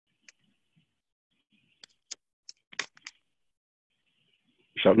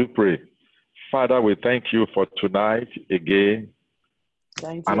Shall we pray? Father, we thank you for tonight again.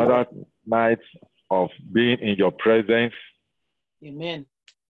 Thank you, Another Lord. night of being in your presence. Amen.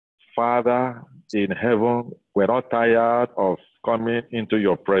 Father, in heaven, we're not tired of coming into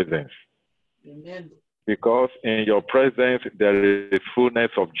your presence, Amen. because in your presence there is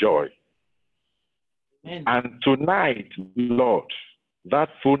fullness of joy. Amen. And tonight, Lord, that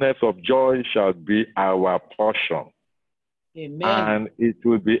fullness of joy shall be our portion. Amen. And it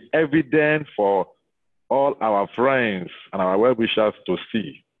will be evident for all our friends and our well-wishers to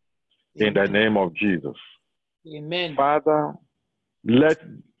see, in the Amen. name of Jesus. Amen. Father, let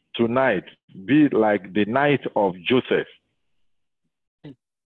tonight be like the night of Joseph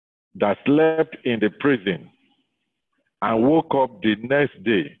that slept in the prison and woke up the next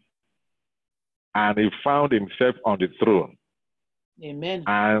day, and he found himself on the throne. Amen.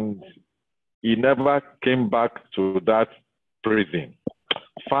 And he never came back to that prison.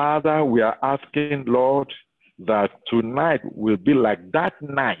 Father, we are asking, Lord, that tonight will be like that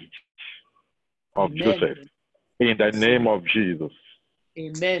night of Amen. Joseph, in the name of Jesus.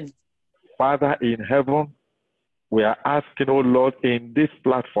 Amen. Father in heaven, we are asking, oh Lord, in this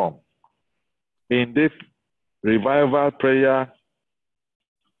platform, in this revival prayer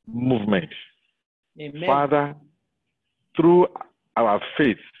movement, Amen. Father, through our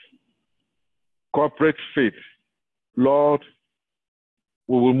faith, corporate faith, Lord,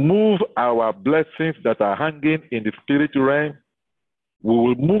 we will move our blessings that are hanging in the spirit realm. We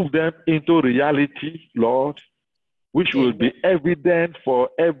will move them into reality, Lord, which will be evident for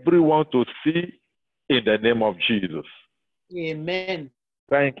everyone to see, in the name of Jesus. Amen.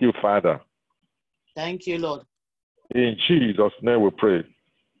 Thank you, Father. Thank you, Lord. In Jesus' name we pray.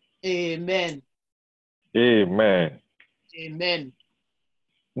 Amen. Amen. Amen.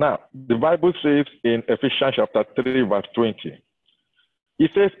 Now, the Bible says in Ephesians chapter 3, verse 20,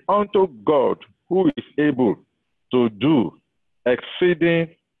 it says, unto God who is able to do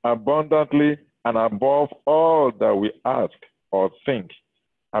exceeding abundantly and above all that we ask or think,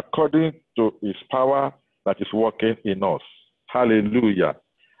 according to his power that is working in us. Hallelujah.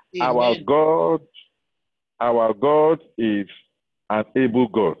 Amen. Our God is an able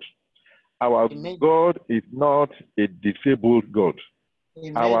God. Our Amen. God is not a disabled God.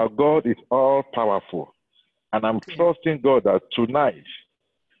 Amen. Our God is all powerful. And I'm trusting God that tonight,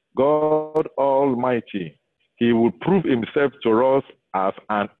 God Almighty, he will prove himself to us as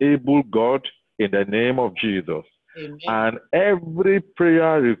an able God in the name of Jesus. Amen. And every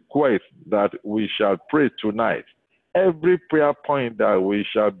prayer request that we shall pray tonight, every prayer point that we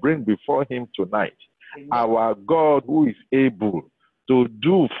shall bring before him tonight, Amen. our God who is able to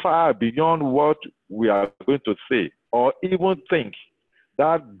do far beyond what we are going to say or even think,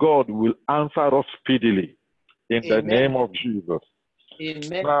 that God will answer us speedily in the Amen. name of Jesus.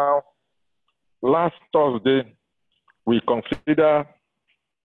 Amen. Now, last Thursday, we considered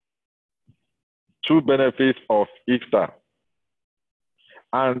two benefits of Easter.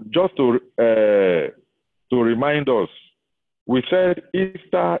 And just to remind us, we said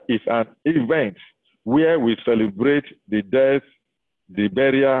Easter is an event where we celebrate the death, the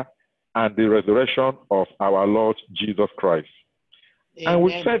burial, and the resurrection of our Lord Jesus Christ. Amen. And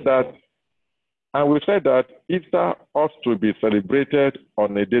we said that Easter ought to be celebrated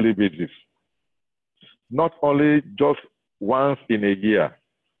on a daily basis, not only just once in a year.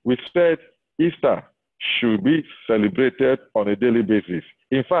 We said Easter should be celebrated on a daily basis.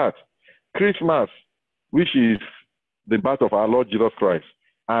 In fact, Christmas, which is the birth of our Lord Jesus Christ,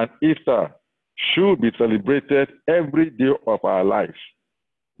 and Easter should be celebrated every day of our lives.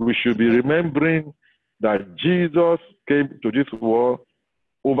 We should be remembering that Jesus came to this world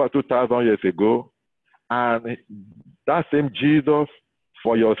over 2,000 years ago, and that same Jesus,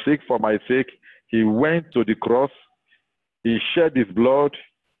 for your sake, for my sake, he went to the cross, he shed his blood,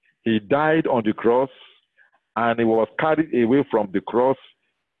 he died on the cross, and he was carried away from the cross,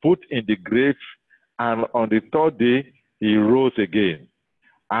 put in the grave, and on the third day, he rose again.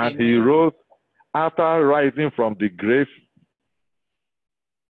 And Amen. he rose after rising from the grave.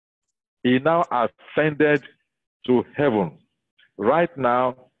 He now ascended to heaven. Right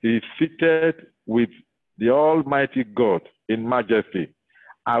now, he is seated with the Almighty God in majesty,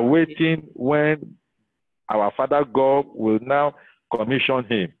 awaiting when our Father God will now commission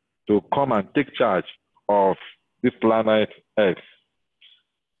him to come and take charge of this planet Earth.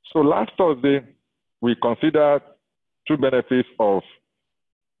 So last Thursday, we considered two benefits of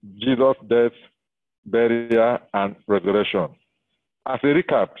Jesus' death, burial, and resurrection. As a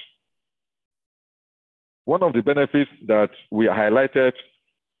recap, one of the benefits that we highlighted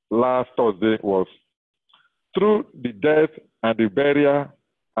last Thursday was through the death and the burial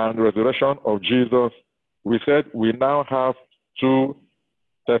and resurrection of Jesus, we said we now have two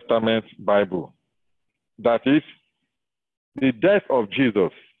Testament Bible. That is, the death of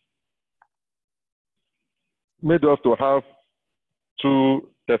Jesus made us to have two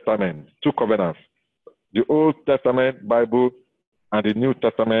testaments, two covenants, the Old Testament Bible and the New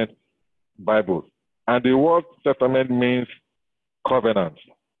Testament Bible. And the word testament means covenant.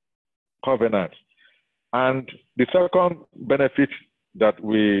 Covenant. And the second benefit that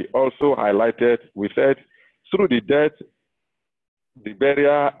we also highlighted, we said, through the death, the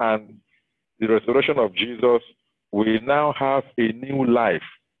burial, and the resurrection of Jesus, we now have a new life,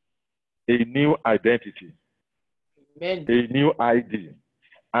 a new identity, Amen. a new ID.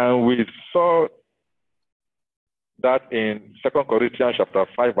 And we saw that in 2 Corinthians chapter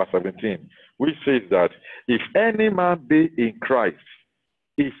 5, verse 17, which says that if any man be in Christ,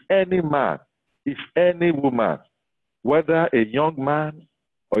 if any man, if any woman, whether a young man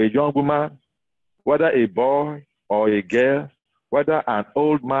or a young woman, whether a boy or a girl, whether an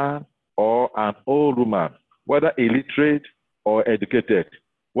old man or an old woman, whether illiterate or educated,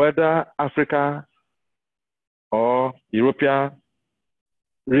 whether African or European,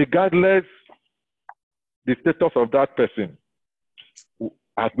 regardless the status of that person,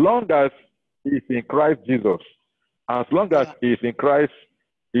 as long as he is in Christ Jesus, as long as he is in Christ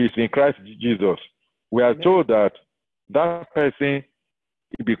Jesus, we are told that that person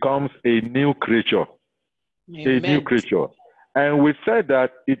becomes a new creature. Amen. A new creature. And we said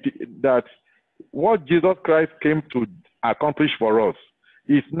that that what Jesus Christ came to accomplish for us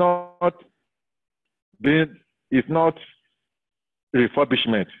is not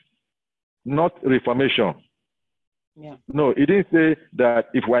refurbishment, not reformation. Yeah. No, he didn't say that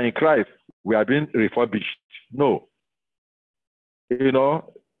if we're in Christ, we are being refurbished. No. You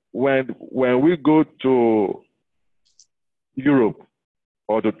know, when we go to Europe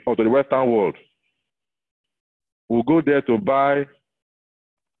or to the Western world, we'll go there to buy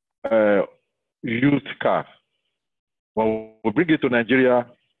used cars. When we bring it to Nigeria,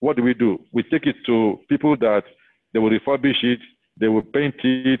 what do? We take it to people that they will refurbish it, they will paint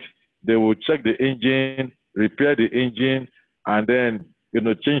it, they will check the engine, repair the engine, and then,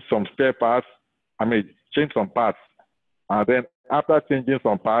 change some spare parts. Change some parts. And then after changing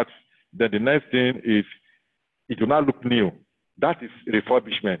some parts, then the next thing is it will not look new. That is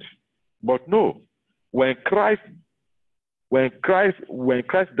refurbishment. But no, when Christ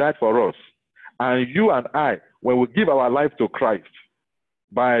died for us, and you and I, when we give our life to Christ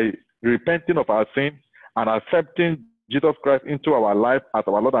by repenting of our sins and accepting Jesus Christ into our life as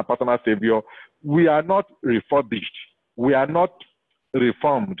our Lord and personal Savior, we are not refurbished. We are not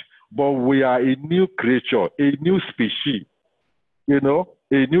reformed, but we are a new creature, a new species. A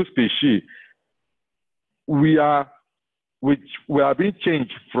new species. We are being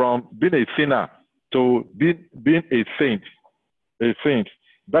changed from being a sinner to being a saint. A saint.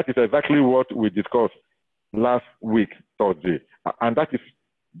 That is exactly what we discussed last week, Thursday. And that is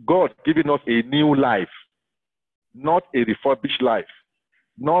God giving us a new life, not a refurbished life,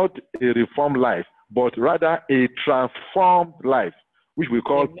 not a reformed life, but rather a transformed life, which we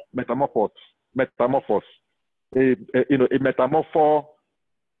call metamorphos. A metamorphosed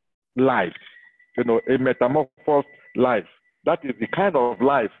life. A metamorphosed life. That is the kind of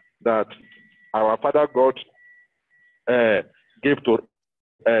life that our Father God gave to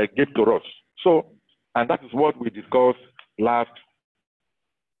us. So, and that is what we discussed last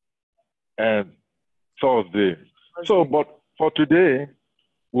Thursday. So, but for today,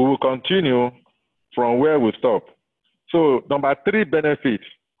 we will continue from where we stop. So, number 3 benefit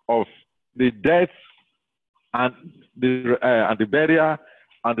of the death and the burial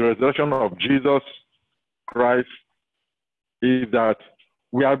and the resurrection of Jesus Christ is that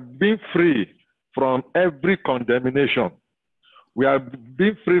we are being free from every condemnation. We are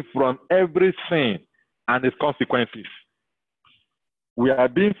being free from every sin and its consequences. We are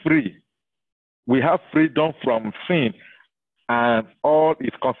being free. We have freedom from sin and all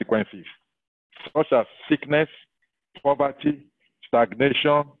its consequences, such as sickness, poverty,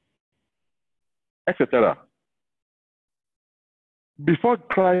 stagnation, etc. Before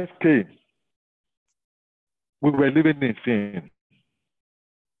Christ came, we were living in sin.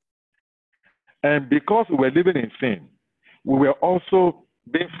 And because we were living in sin, we were also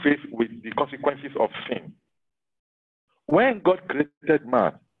being faced with the consequences of sin. When God created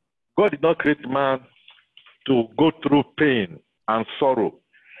man, God did not create man to go through pain and sorrow.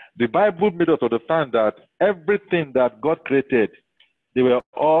 The Bible made us understand that everything that God created, they were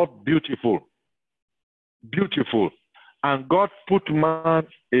all beautiful. Beautiful. And God put man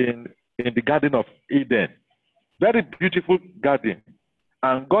in the Garden of Eden. Very beautiful garden.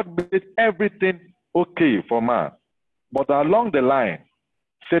 and God made everything okay for man. But along the line,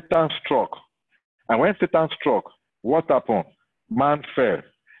 Satan struck. And when Satan struck, what happened? Man fell.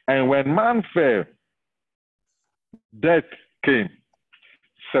 And when man fell, death came.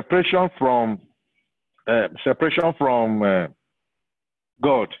 Separation from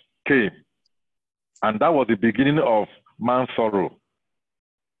God came. And that was the beginning of man's sorrow.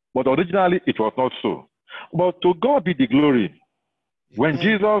 But originally, it was not so. But to God be the glory. When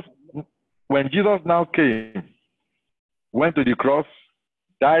Jesus now came, went to the cross,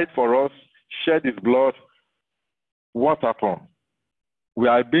 died for us, shed his blood, what happened? We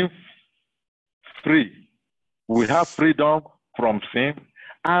are being free. We have freedom from sin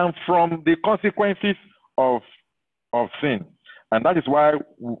and from the consequences of sin. And that is why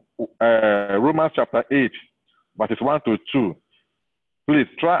Romans chapter 8, verses 1 to 2. Please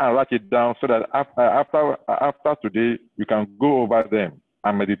try and write it down so that after today, you can go over them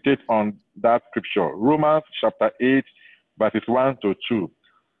and meditate on that scripture. Romans chapter 8, verses 1 to 2.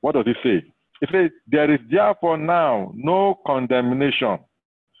 What does it say? It says, there is therefore now no condemnation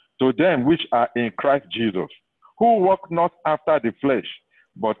to them which are in Christ Jesus, who walk not after the flesh,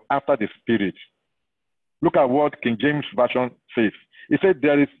 but after the Spirit. Look at what King James Version says. It said,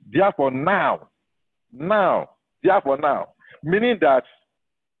 there is therefore now, meaning that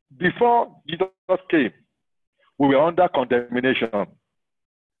before Jesus came, we were under condemnation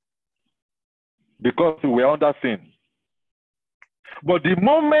because we were under sin. But the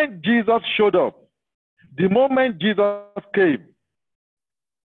moment Jesus showed up, the moment Jesus came,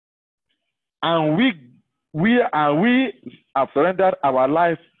 and we have surrendered our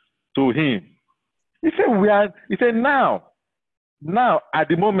life to him, he said now at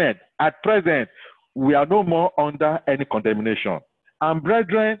the moment, at present, we are no more under any condemnation. And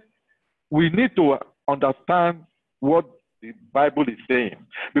brethren, we need to understand what the Bible is saying,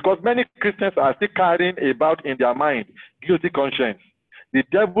 because many Christians are still carrying about in their mind guilty conscience. The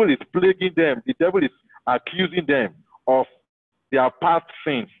devil is plaguing them. The devil is accusing them of their past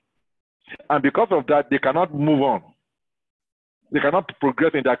sins. And because of that, they cannot move on. They cannot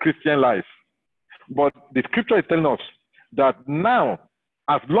progress in their Christian life. But the scripture is telling us that now,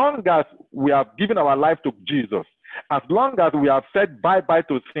 as long as we have given our life to Jesus, as long as we have said bye-bye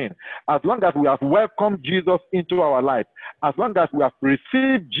to sin, as long as we have welcomed Jesus into our life, as long as we have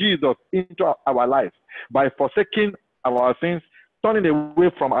received Jesus into our life by forsaking our sins, turning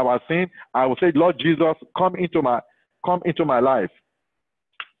away from our sin, I will say, Lord Jesus, come into my life.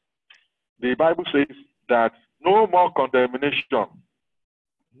 The Bible says that no more condemnation.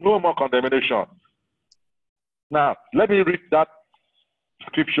 No more condemnation. Now, let me read that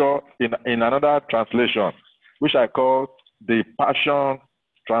scripture in another translation, which I call the Passion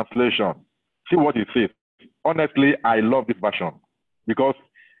Translation. See what it says. Honestly, I love this version because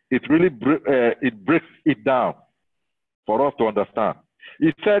it really breaks it down for us to understand.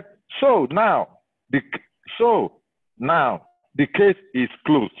 It said, so now the case is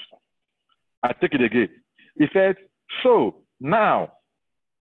closed. I take it again. It said, so now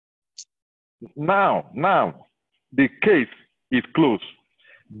the case is closed.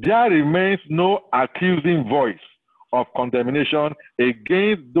 There remains no accusing voice of condemnation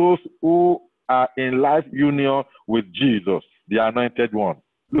against those who are in life union with Jesus, the Anointed One.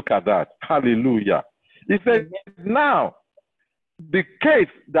 Look at that. Hallelujah. He said, now, the case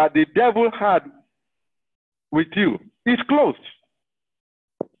that the devil had with you is closed.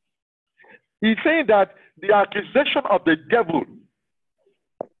 He's saying that the accusation of the devil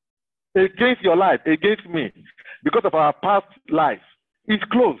against your life, against me, because of our past life, is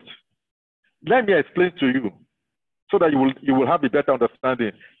closed. Let me explain to you so that you will have a better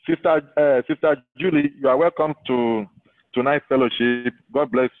understanding. Sister Julie, you are welcome to tonight's fellowship.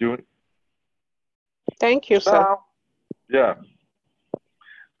 God bless you. Thank you, sir. Yeah.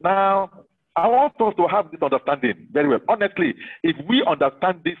 Now, I want us to have this understanding very well. Honestly, if we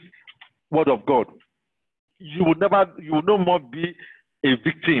understand this word of God, you will no more be a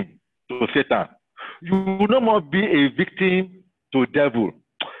victim to Satan. You will no more be a victim to devil.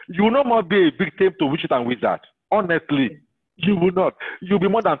 You will no more be a victim to witches and wizards. Honestly, you will not. You will be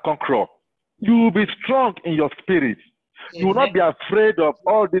more than conqueror. You will be strong in your spirit. You will not be afraid of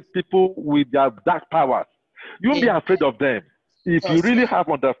all these people with their dark powers. You won't be afraid of them if you really have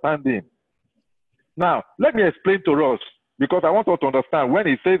understanding. Now, let me explain to us, because I want us to understand when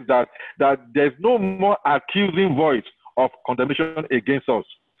he says that there's no more accusing voice of condemnation against us,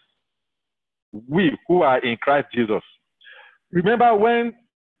 we who are in Christ Jesus. Remember when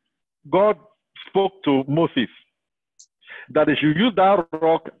God spoke to Moses that they should use that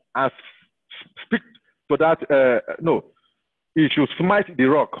rock and speak to that, he should smite the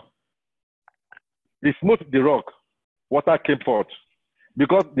rock. He smote the rock. Water came forth.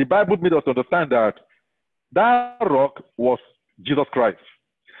 Because the Bible made us understand that that rock was Jesus Christ.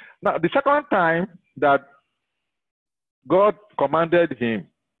 Now, the second time that God commanded him,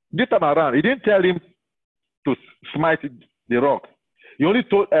 this time around, he didn't tell him to smite the rock. He only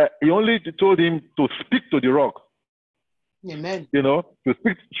told him to speak to the rock. Amen. You know,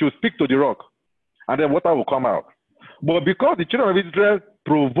 should speak to the rock, and then water will come out. But because the children of Israel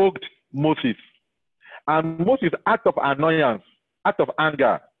provoked Moses, and Moses, out of annoyance, out of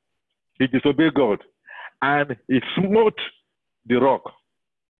anger, he disobeyed God, and he smote the rock.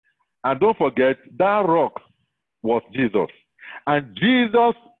 And don't forget, that rock was Jesus. And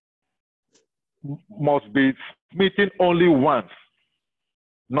Jesus must be smitten only once,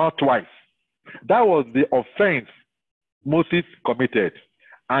 not twice. That was the offense Moses committed.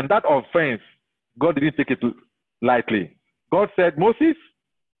 And that offense, God didn't take it lightly. God said, Moses,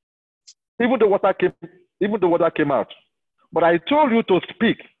 even the water came out, but I told you to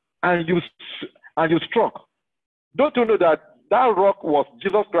speak, and you struck. Don't you know that rock was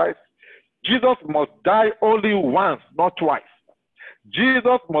Jesus Christ? Jesus must die only once, not twice.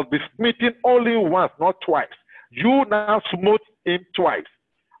 Jesus must be smitten only once, not twice. You now smote him twice.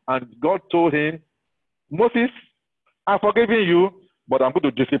 And God told him, Moses, I've forgiven you, but I'm going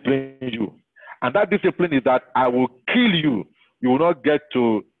to discipline you. And that discipline is that I will kill you. You will not get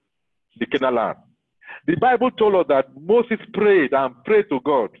to the Canaan land. The Bible told us that Moses prayed and prayed to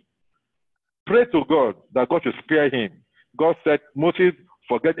God. Prayed to God that God should spare him. God said, Moses,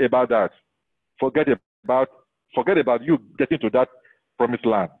 forget about that. Forget about you getting to that promised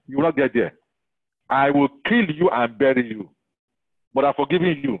land. You will not get there. I will kill you and bury you. But I've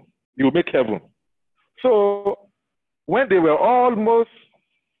forgiven you. You will make heaven. So when they were almost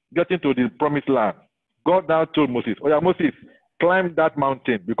getting to the promised land, God now told Moses, oh yeah, Moses, climb that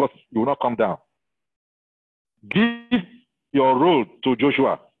mountain because you will not come down. Give your role to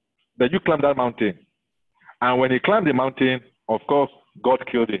Joshua, that you climb that mountain. And when he climbed the mountain, of course, God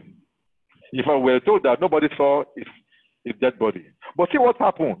killed him. If I were told that nobody saw his dead body. But see what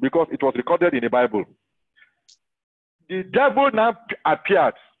happened, because it was recorded in the Bible. The devil now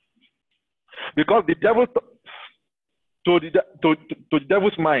appeared, because the devil, to the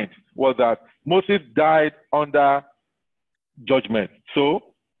devil's mind, was that Moses died under judgment. So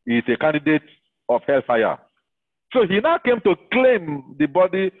he is a candidate of hellfire. So he now came to claim the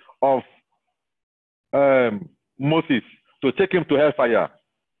body of Moses to take him to hellfire.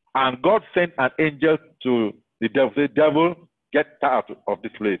 And God sent an angel to the devil. Say, devil, get out of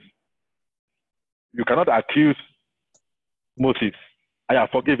this place. You cannot accuse Moses. I have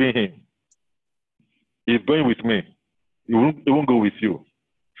forgiven him. He's going with me. He won't go with you.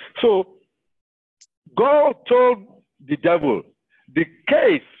 So God told the devil, the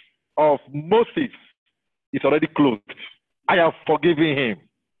case of Moses is already closed. I have forgiven him.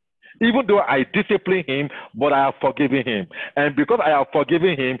 Even though I discipline him, but I have forgiven him. And because I have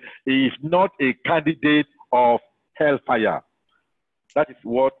forgiven him, he is not a candidate of hellfire. That is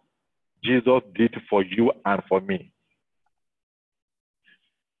what Jesus did for you and for me.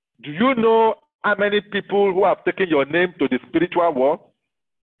 Do you know how many people who have taken your name to the spiritual world,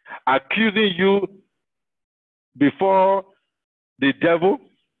 accusing you before the devil,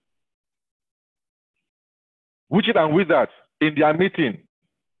 witches and wizards in their meeting?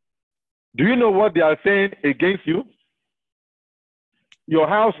 Do you know what they are saying against you? Your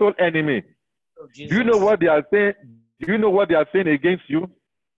household enemy. Oh, Do you know what they are saying? Do you know what they are saying against you?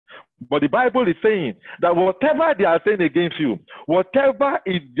 But the Bible is saying that whatever they are saying against you, whatever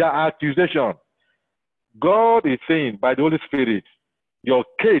is their accusation, God is saying by the Holy Spirit, your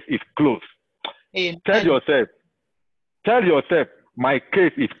case is closed. Amen. Tell yourself, my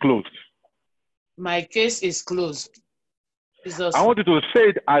case is closed. My case is closed. Jesus. I want you to say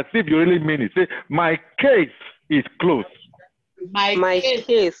it as if you really mean it. Say, my case is closed. My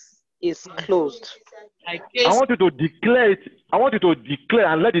case is closed. My case. I want you to declare it. I want you to declare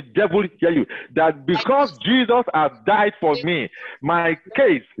and let the devil hear you that because Jesus has died for me, my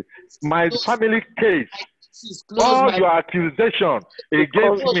case, my family case, all your accusation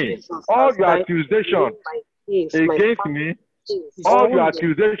against me, all your accusation against me, all your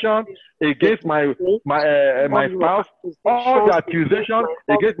accusation against my spouse, all your accusation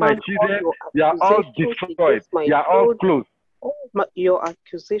against my children, they are all destroyed. They are all closed. Your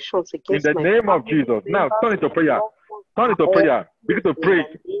accusations against in the name of Jesus. Now turn it to prayer. Turn it to prayer. Begin to pray.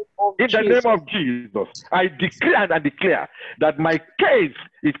 In the name of Jesus, I declare and I declare that my case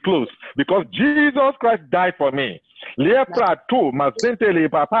is closed because Jesus Christ died for me. Every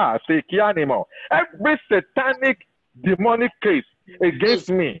satanic demonic case against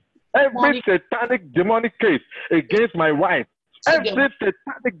me, every satanic demonic case against my wife, every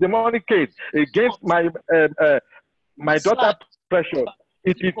satanic demonic case against my daughter Precious,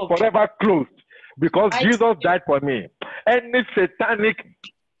 it is forever closed because Jesus died for me. Any satanic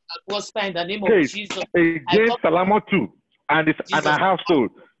case against Salamotu and her household,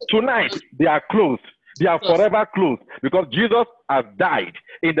 tonight they are closed. They are forever closed because Jesus has died.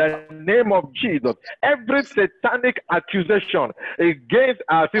 In the name of Jesus, every satanic accusation against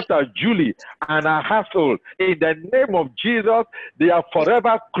our sister Julie and her household, in the name of Jesus, they are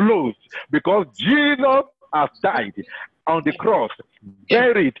forever closed because Jesus has died on the cross,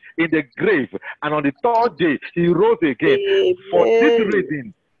 buried in the grave, and on the third day he rose again.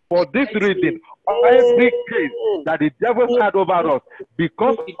 For this reason, every case that the devil had over us,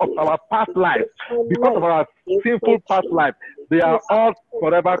 because of our past life, because of our sinful past life, they are all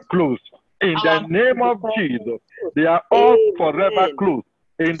forever closed. In the name of Jesus, they are all forever closed.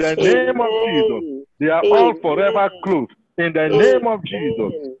 In the name of Jesus, they are all forever closed. In the name of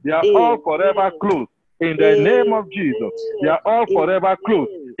Jesus, they are all forever closed. In the name of Jesus, they are all forever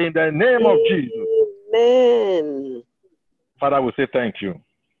closed. In the name of Jesus. Amen. Father, we say thank you.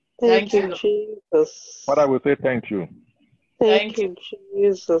 Thank you, Jesus. Father, we say thank you. Thank you,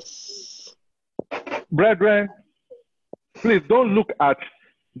 Jesus. Brethren, please don't look at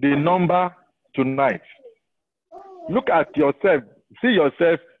the number tonight. Look at yourself. See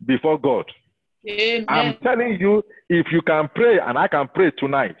yourself before God. Amen. I'm telling you, if you can pray and I can pray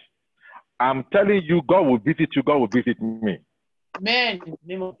tonight, I'm telling you, God will visit you, God will visit me. Amen. In the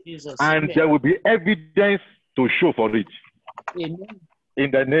name of Jesus. And Amen. there will be evidence to show for it. Amen. In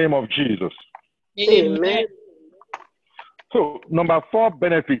the name of Jesus. Amen. So, number 4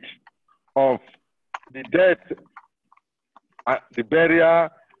 benefit of the death, the burial,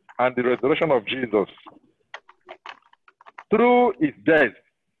 and the resurrection of Jesus. Through his death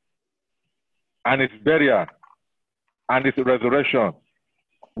and his burial and his resurrection,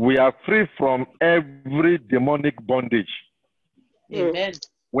 we are free from every demonic bondage. Amen.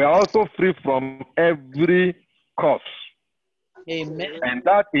 We are also free from every curse. Amen. And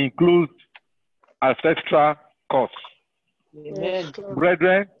that includes ancestral curse. Amen.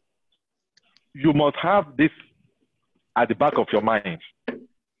 Brethren, you must have this at the back of your mind.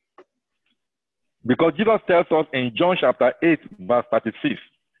 Because Jesus tells us in John chapter 8, verse 36,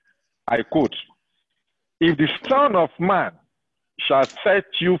 I quote, "If the Son of Man shall set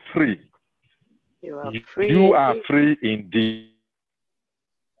you free, you are free, you are free indeed."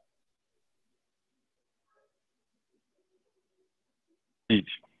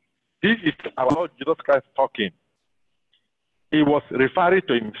 This is our Lord Jesus Christ talking. He was referring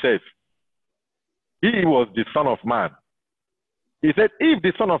to himself. He was the Son of Man. He said, if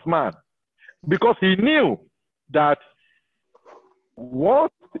the Son of Man, because he knew that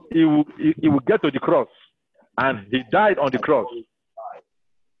once he would get to the cross and he died on the cross,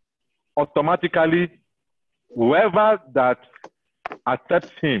 automatically, whoever that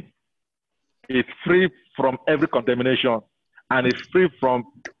accepts him is free from every condemnation and is free from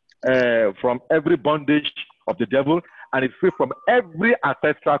every bondage of the devil and is free from every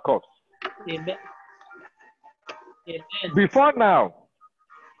ancestral curse. Amen. Amen. Before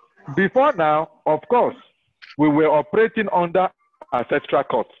now, of course, we were operating under ancestral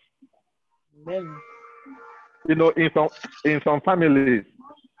curse. Amen. You know, in some families,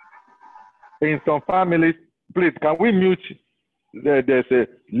 please, can we mute? Let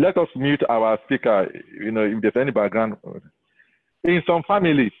us mute our speaker, you know, if there's any background. In some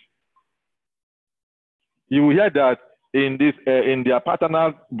families, you will hear that in their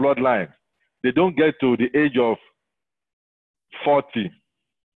paternal bloodline, they don't get to the age of 40.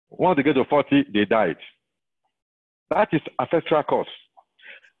 Once they get to 40, they died. That is ancestral curse.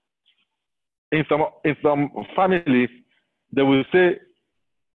 In some families, they will say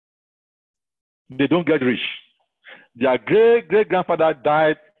they don't get rich. Their great-grandfather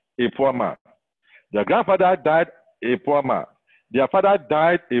died a poor man. Their grandfather died a poor man. Their father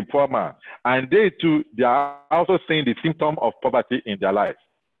died a poor man. And they too, they are also seeing the symptom of poverty in their life.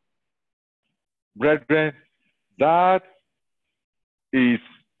 Brethren, that is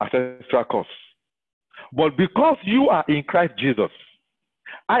ancestral curse. But because you are in Christ Jesus,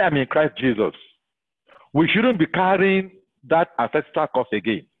 I am in Christ Jesus, we shouldn't be carrying that ancestral curse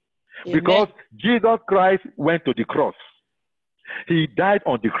again. Amen. Because Jesus Christ went to the cross. He died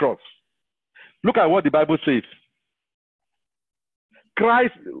on the cross. Look at what the Bible says.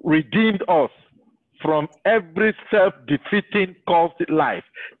 Christ redeemed us from every self-defeating cursed life.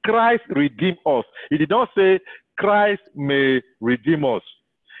 Christ redeemed us. He did not say Christ may redeem us.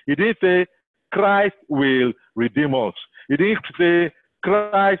 He didn't say Christ will redeem us. He didn't say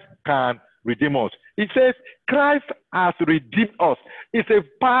Christ can redeem us. He says Christ has redeemed us. It's a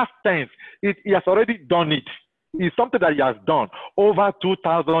past tense. He has already done it. It's something that he has done over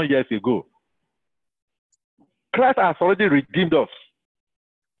 2,000 years ago. Christ has already redeemed us.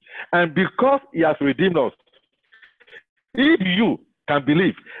 And because he has redeemed us, if you can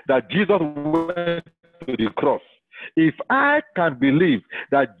believe that Jesus went to the cross, if I can believe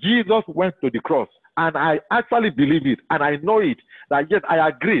that Jesus went to the cross, and I actually believe it, and I know it, that yes, I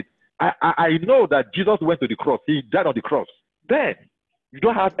agree, I know that Jesus went to the cross, he died on the cross, then you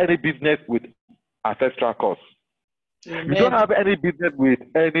don't have any business with ancestral cause. Amen. You don't have any business with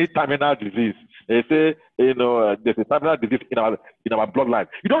any terminal disease. They say, there's a terminal disease in our bloodline.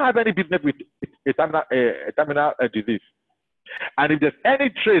 You don't have any business with a terminal disease. And if there's any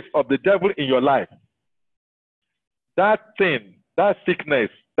trace of the devil in your life, that thing, that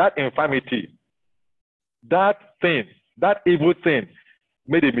sickness, that infirmity, that thing, that evil thing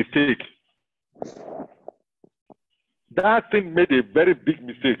made a mistake. That thing made a very big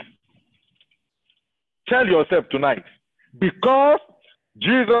mistake. Tell yourself tonight, because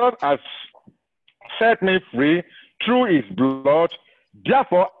Jesus has set me free through his blood,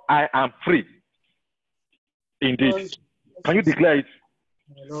 therefore I am free. Indeed. Can you declare it?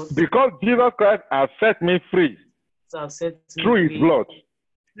 Because Jesus Christ has set me free through his blood.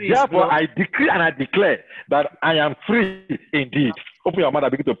 Therefore, I decree and I declare that I am free indeed. Open your mouth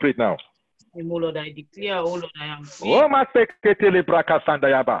and begin to pray now. Oh Lord, I declare, oh Lord, I am free.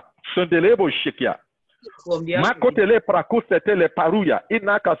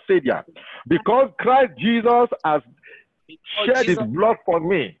 Because Christ Jesus has shed his blood for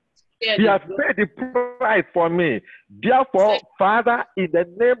me. He has paid the price for me. Therefore, Father, in the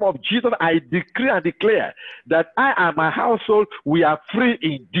name of Jesus, I decree and declare that I and my household, we are free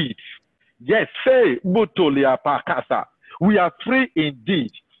indeed. Yes, say, Mutolia Pakasa. We are free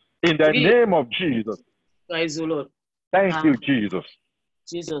indeed. In the name of Jesus. Praise the Lord. Thank you, Jesus.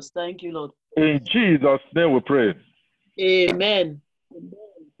 Jesus, thank you, Lord. In Jesus' name we pray. Amen.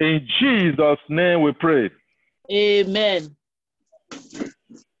 In Jesus' name we pray. Amen.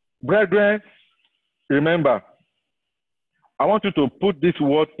 Brethren, remember, I want you to put this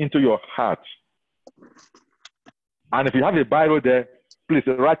word into your heart. And if you have a Bible there, please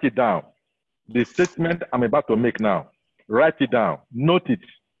write it down. The statement I'm about to make now, write it down, note it,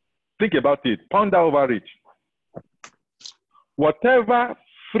 think about it, ponder over it. Whatever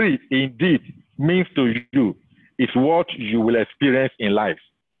free indeed means to you is what you will experience in life.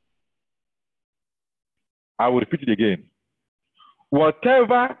 I will repeat it again.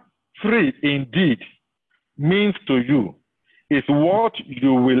 Whatever free indeed means to you is what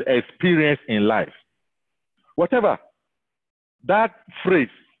you will experience in life. Whatever. That phrase,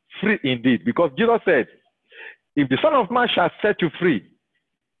 free indeed, because Jesus said, if the Son of Man shall set you free,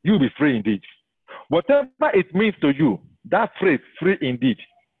 you'll be free indeed. Whatever it means to you, that phrase, free indeed,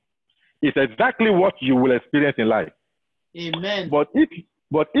 is exactly what you will experience in life. Amen. But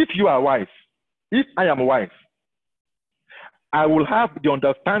if you are wise, if I am wise, I will have the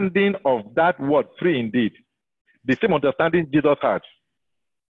understanding of that word, free indeed, the same understanding Jesus had.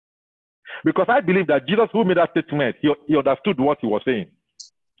 Because I believe that Jesus, who made that statement, he understood what he was saying.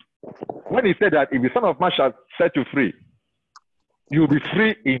 When he said that if the Son of Man shall set you free, you'll be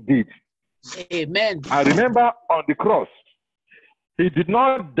free indeed. Amen. I remember on the cross, he did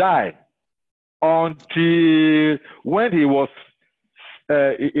not die until when it was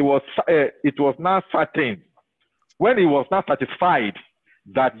now certain, when he was not satisfied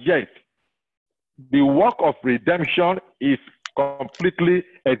that yes, the work of redemption is completely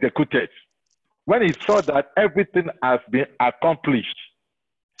executed. When he saw that everything has been accomplished,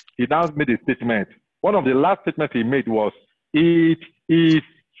 he now made a statement. One of the last statements he made was, "It is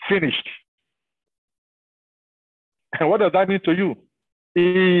finished." And what does that mean to you?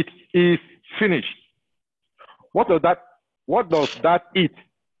 It is finished. What does that it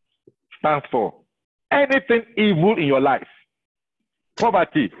stand for? Anything evil in your life.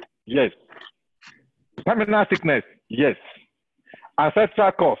 Poverty, yes. Terminal sickness, yes.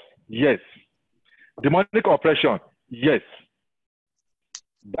 Ancestral curse, yes. Demonic oppression, yes.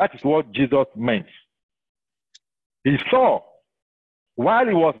 That is what Jesus meant. He saw while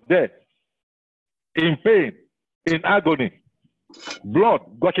he was there, in pain, in agony, blood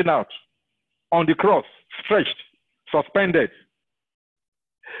gushing out, on the cross, stretched, suspended.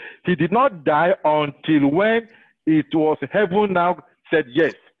 He did not die until when it was heaven now said,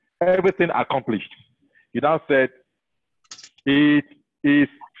 yes, everything accomplished. He now said, it is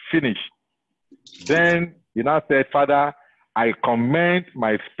finished. Then he now said, Father, I commend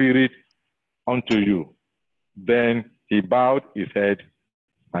my spirit unto you. Then he bowed his head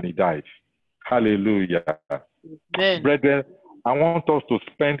and he died. Hallelujah. Amen. Brethren, I want us to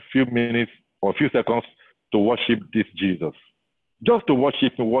spend a few minutes or a few seconds to worship this Jesus. Just to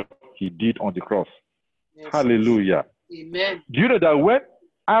worship him, what he did on the cross. Yes. Hallelujah. Amen. Do you know that when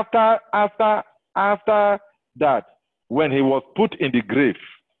after that, when he was put in the grave,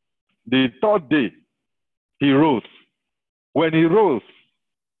 the third day, he rose. When he rose,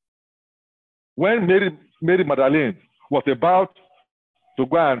 when Mary Magdalene was about to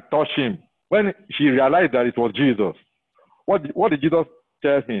go and touch him, when she realized that it was Jesus, what did Jesus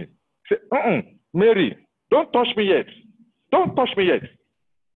tell him? He said, Mary, don't touch me yet. Don't touch me yet.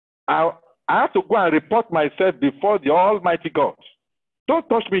 I have to go and report myself before the Almighty God. Don't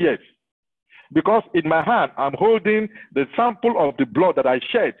touch me yet. Because in my hand, I'm holding the sample of the blood that I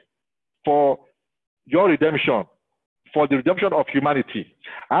shed for your redemption, for the redemption of humanity.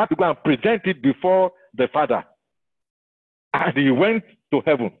 I have to go and present it before the Father. And he went to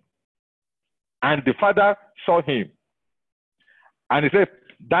heaven. And the Father saw him. And he said,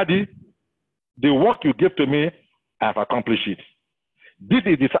 Daddy, the work you gave to me, I have accomplished it. This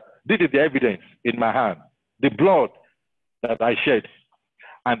is the evidence in my hand, the blood that I shed.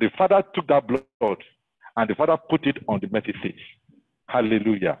 And the Father took that blood and the Father put it on the mercy seat.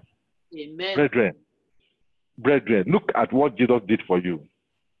 Hallelujah. Amen. Brethren, look at what Jesus did for you.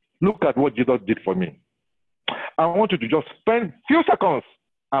 Look at what Jesus did for me. I want you to just spend a few seconds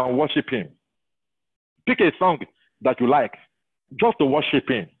and worship him. Pick a song that you like, just to worship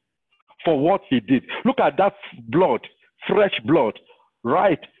him for what he did. Look at that blood, fresh blood,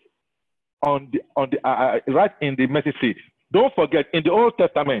 right right in the mercy seat. Don't forget, in the Old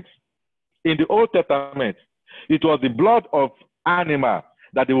Testament, it was the blood of animal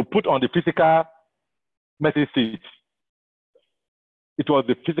that they will put on the physical mercy seat. It was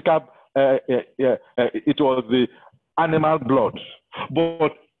the physical, it was the animal blood.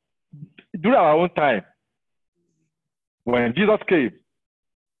 But during our own time, when Jesus came,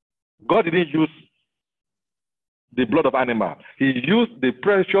 God didn't use the blood of animal. He used the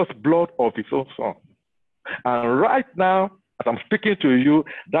precious blood of his own son. And right now, as I'm speaking to you,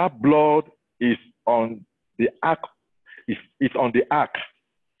 that blood is on the ark, is on the ark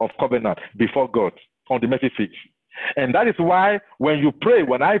of covenant before God, on the mercy seat. And that is why when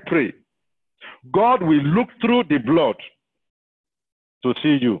I pray, God will look through the blood to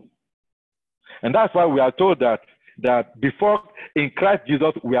see you. And that's why we are told that before, in Christ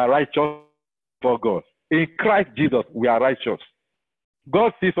Jesus, we are righteous for God. In Christ Jesus, we are righteous.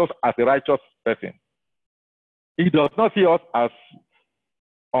 God sees us as a righteous person. He does not see us as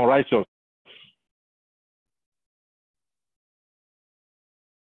unrighteous.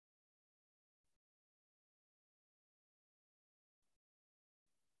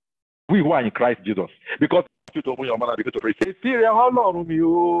 We who are in Christ Jesus. Because you to open your mouth and begin to pray. Say, Syria, how long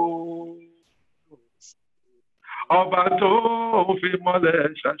you? Ọba tó fi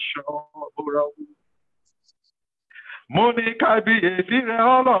mọ́lẹ̀ ṣaṣọ búra wò. Mo ní kábíyèsí rẹ̀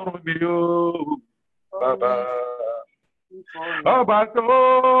Ọlọ́run mi o, bàbá. Ọba tó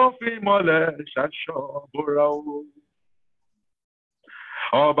fi mọ́lẹ̀ ṣaṣọ búra wò.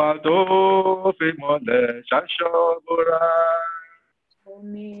 Ọba tó fi mọ́lẹ̀ ṣaṣọ búra.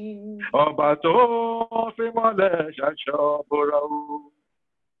 Ọba tó fi mọ́lẹ̀ ṣaṣọ búra wò.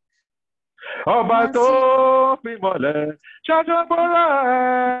 Ọba tó fi mọ́lẹ̀ ṣaṣọ búra.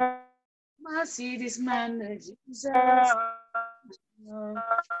 Mercy, this man, Jesus.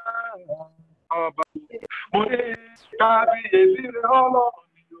 Ọba mo ní kábíyèsí rẹ̀ Ọlọ́run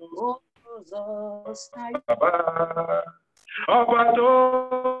mi o. Bàbá ọba tó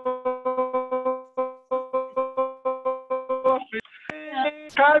fi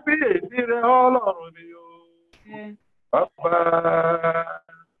kábíyèsí rẹ̀ Ọlọ́run mi o. Bàbá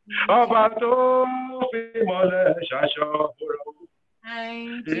ọba tó fi mọ́lẹ̀ ṣaṣọ búra.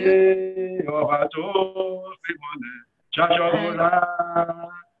 Ọba tó fi mọ́lẹ̀ ṣaṣọ búra.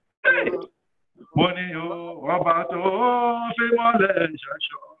 Mo ní ọba tó fi mọ́lẹ̀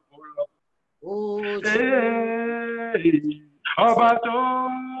ṣaṣọ búra. Ọba tó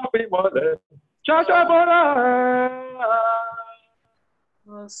fi mọ́lẹ̀ ṣaṣọ búra.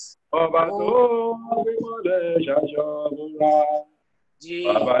 Ọba tó fi mọ́lẹ̀ ṣaṣọ búra.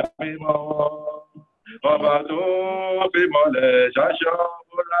 Bàbá mímọ́, ọba tó fi mọ́lẹ̀ ṣaṣọ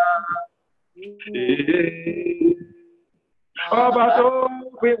búra. Ọba tó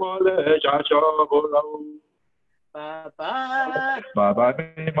fi mọ́lẹ̀ ṣaṣọ búra. Bàbá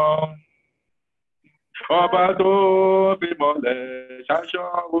mímọ́, ọba tó fi mọ́lẹ̀ ṣaṣọ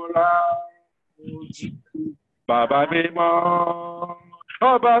búra. Bàbá mímọ́,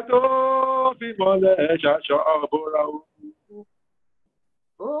 ọba tó fi mọ́lẹ̀ ṣaṣọ bora o.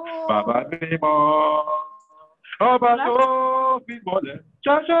 Bàbá mímọ́, ọba tó fi mọ́lẹ̀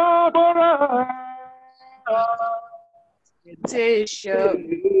ṣaṣọ bora.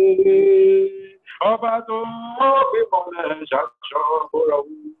 Ọba tó fi mọ́lẹ̀ ṣaṣọ bora o.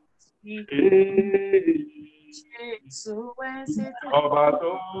 Ọba tó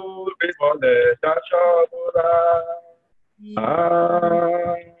fi mọ́lẹ̀ ṣaṣọ bora.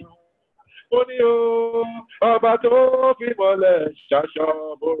 Ó ní o, ọba tó fi mọ́lẹ̀ ṣaṣọ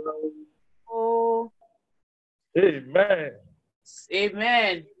bora o. Amen.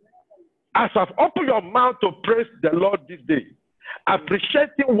 Amen. As I've opened your mouth to praise the Lord this day,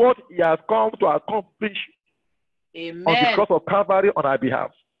 appreciating what He has come to accomplish on the Amen. cross of Calvary on our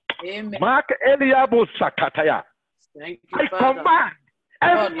behalf. Amen. Mark Eliabu Sakataya. Thank you, I Father. command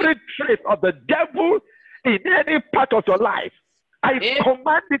every trace of the devil in any part of your life. I Amen.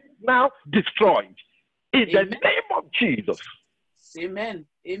 command it now destroyed in the Amen. name of Jesus. Amen.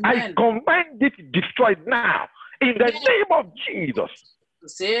 I Amen. command it destroyed now in the Amen. name of Jesus.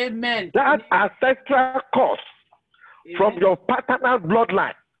 Amen. That ancestral curse from Amen. your paternal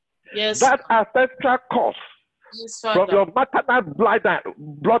bloodline, Yes. that ancestral curse Yes, from Father. your maternal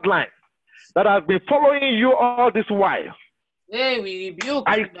bloodline that has been following you all this while, Hey, we rebuke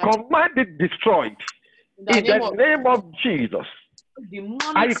I in command it destroyed the in name the of name of Jesus. demonic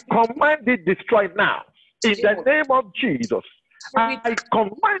I spirit. command it destroyed now in the name of Jesus. I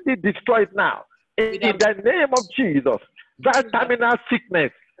command it destroyed now in the name of Jesus. That terminal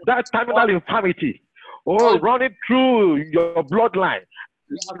sickness, that terminal infirmity, running through your bloodline,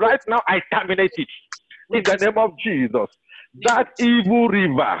 right now I terminate it in the name of Jesus. That evil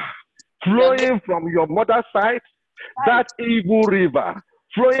river flowing from your mother's side, that evil river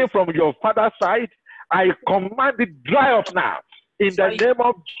flowing from your father's side, I command it dry up now in the name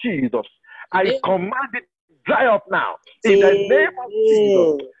of Jesus. I command it dry up now in the name of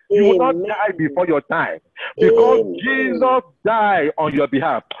Jesus. You will not die before your time because Jesus died on your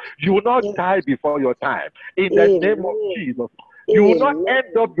behalf. You will not die before your time in the name of Jesus. You will not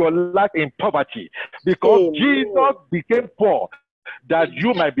end up your life in poverty because Jesus became poor that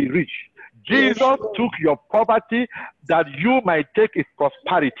you might be rich. Jesus took your poverty that you might take his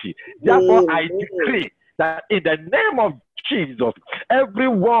prosperity. Therefore, I decree that in the name of Jesus,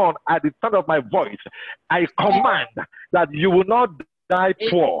 everyone at the sound of my voice, I command that you will not die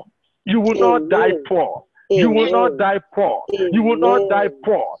poor. You will not die poor. You will not die poor. You will not die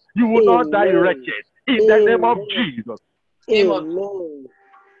poor. You will not die wretched. In the name of Jesus. Amen.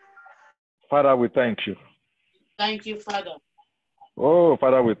 Father, we thank you. Thank you, Father. Oh,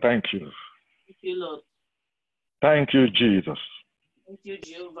 Father, we thank you. Thank you, Lord. Thank you, Jesus. Thank you,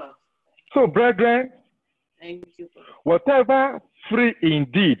 Jehovah. So, brethren, Thank you, Father. whatever free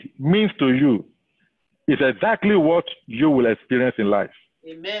indeed means to you is exactly what you will experience in life.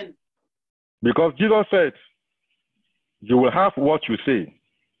 Amen. Because Jesus said, you will have what you say.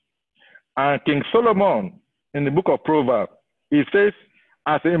 And King Solomon, in the book of Proverbs, he says,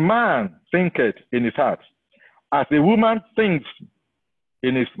 as a man thinketh in his heart, as a woman thinks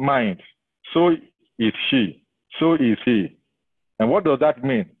in his mind, so is she, so is he. And what does that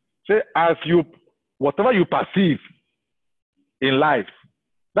mean? Say, whatever you perceive in life,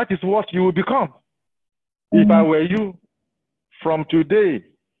 that is what you will become. If I were you, from today,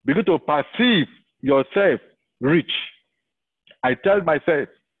 begin to perceive yourself rich. I tell myself,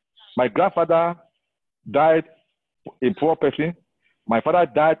 my grandfather died a poor person. My father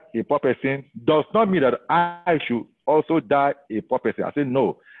died a poor person. Does not mean that I should also die a poor person. I say,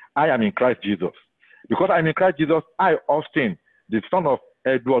 no, I am in Christ Jesus. Because I'm in Christ Jesus, I, Austine, the son of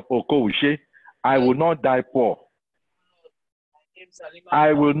Edward Okowushe, I will not die poor.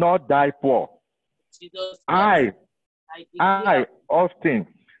 I will not die poor. I, Austine,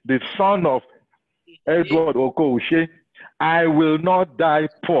 the son of Edward Okowushe, I will not die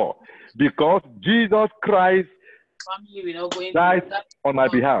poor because Jesus Christ died on my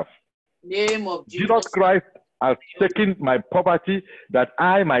behalf. Name of Jesus Christ has taken my poverty that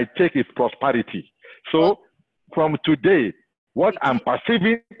I might take his prosperity. So from today, what I'm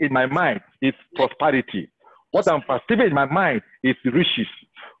perceiving in my mind is prosperity. What I'm perceiving in my mind is riches.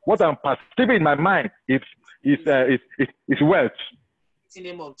 What I'm perceiving in my mind is wealth. In the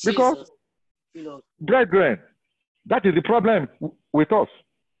name of Because, Jesus. brethren, that is the problem with us.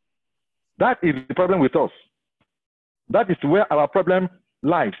 That is the problem with us. That is where our problem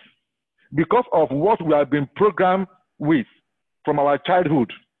lies. Because of what we have been programmed with from our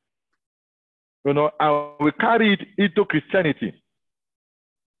childhood. And we carry it into Christianity.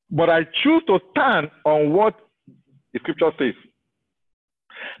 But I choose to stand on what the scripture says.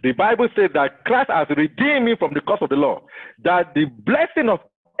 The Bible says that Christ has redeemed me from the curse of the law, that the blessing of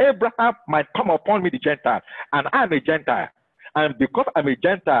Abraham might come upon me, the Gentile, and I'm a Gentile. And because I'm a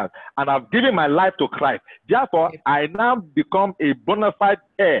Gentile and I've given my life to Christ, therefore I now become a bona fide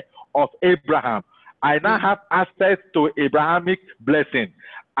heir of Abraham. I now have access to Abrahamic blessing.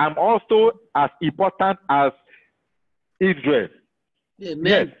 I'm also as important as Israel. Amen.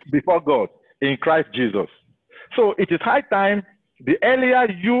 Yes, before God in Christ Jesus. So it is high time, the earlier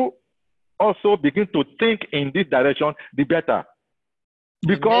you also begin to think in this direction, the better.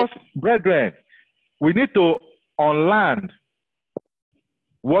 Because, brethren, we need to unlearn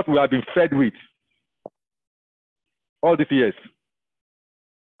what we have been fed with all these years.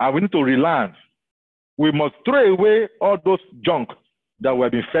 And we need to relearn. We must throw away all those junk that we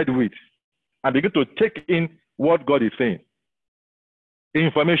have been fed with and begin to take in what God is saying.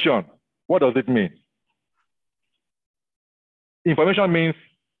 Information, what does it mean? Information means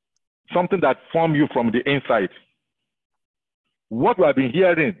something that forms you from the inside. What we have been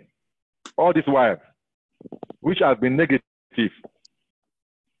hearing all this while, which has been negative,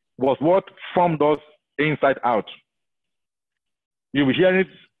 was what formed us inside out. You'll be hearing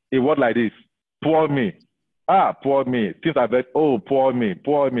a word like this, poor me. Ah, poor me. Things are bad. Oh, poor me,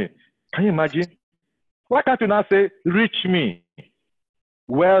 poor me. Can you imagine? Why can't you now say, rich me,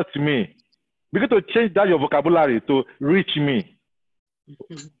 wealth me? Begin to change that your vocabulary to rich me.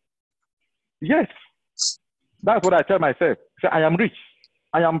 Yes. That's what I tell myself. Say, I am rich.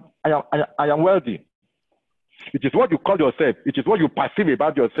 I am wealthy. It is what you call yourself. It is what you perceive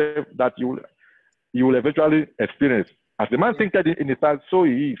about yourself that you will eventually experience. As the man thinketh in his heart, so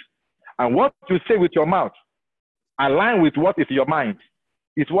he is. And what you say with your mouth, align with what is in your mind,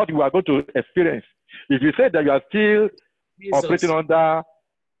 is what you are going to experience. If you say that you are still operating under,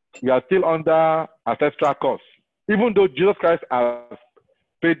 you are still under ancestral curse, even though Jesus Christ has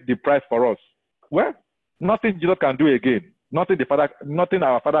paid the price for us, well, nothing Jesus can do again. Nothing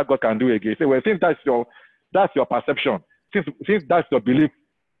our Father God can do again. Say, well, since that's your perception, since that's your belief,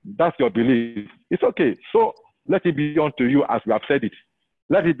 it's okay. So let it be unto you as we have said it.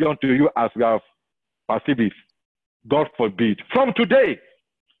 Let it be unto you as we have perceived it. God forbid. From today,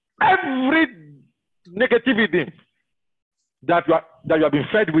 every negativity that you have been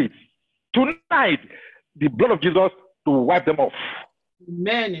fed with, tonight, the blood of Jesus to wipe them off.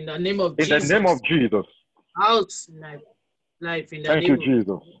 Amen. In the name of Jesus. In the name of Jesus. Out life in the Thank name you,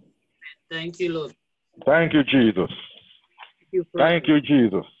 Jesus. Thank you, Lord. Thank you, Jesus. Thank you,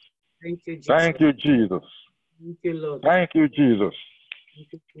 Jesus. Thank you, Jesus. Thank you, Jesus. Thank you, Lord. Thank you, Jesus. Thank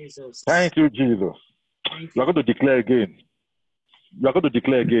you, Jesus. Thank you, Jesus. You are going to declare again. You are going to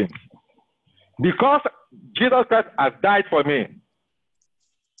declare again. Because Jesus Christ has died for me,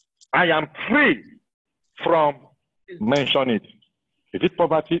 I am free from, mention it. Is it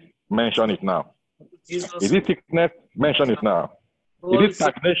poverty? Mention it now. Jesus. Is it sickness? Mention it now. Is it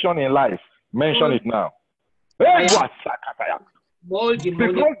stagnation in life? Mention it now. Because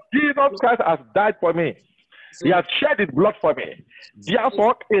Jesus Christ has died for me. He has shed his blood for me.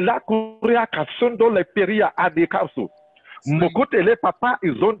 Therefore, elakuria kasundo le peria adikausu. Mokotele papa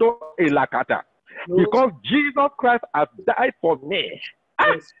izondo elakata. Because Jesus Christ has died for me.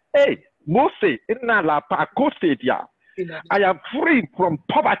 Hey, Mose, inala pakosedia. I am free from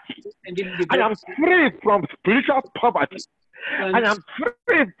poverty. I am free from spiritual poverty. I am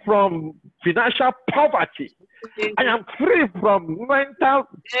free from financial poverty. I am free from mental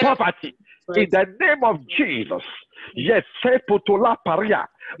poverty. In the name of Jesus. Yes, sepotola paria,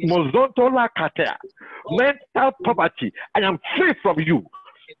 mozontola katea. Mental poverty. I am free from you.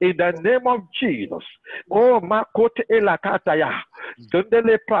 In the name of Jesus. Oh, makote elakataya.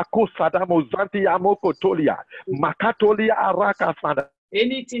 Dendele prako sadamo zanti amokotolia. Makatolia araka sada.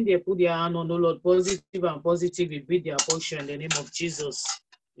 Anything they put their hand on, oh Lord, positive and positive will be their portion in the name of Jesus.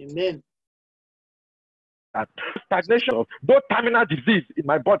 Amen. Stagnation, no terminal disease in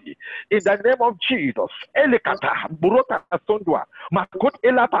my body. In the name of Jesus. Elekata, burota sondua, makot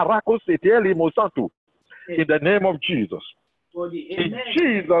ela parako seteli mosantu. In the name of Jesus. In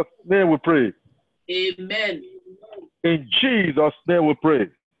Jesus' name we pray. Amen. In Jesus' name we pray.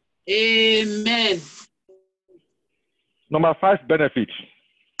 Amen. Number 5 benefit.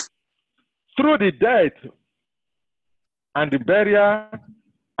 Through the death and the burial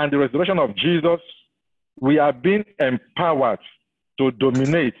and the resurrection of Jesus, we are being empowered to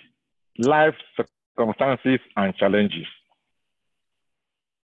dominate life circumstances and challenges.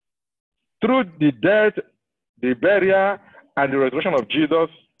 Through the death, the burial, and the resurrection of Jesus,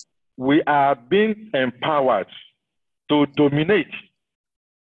 we are being empowered to dominate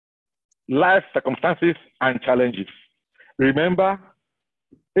life circumstances and challenges. Remember,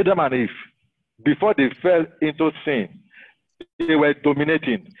 Adam and Eve, before they fell into sin, they were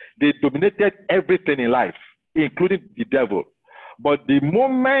dominating. They dominated everything in life, including the devil. But the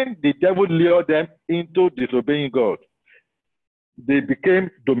moment the devil lured them into disobeying God, they became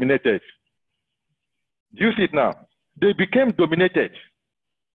dominated. Do you see it now? They became dominated.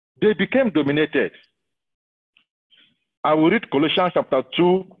 They became dominated. I will read Colossians chapter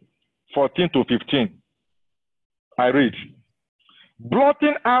 2, 14 to 15. I read,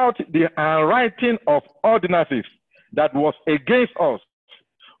 blotting out the handwriting of ordinances that was against us,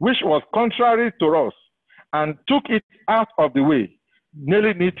 which was contrary to us, and took it out of the way,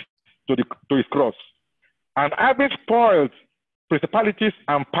 nailing it to his cross. And having spoiled principalities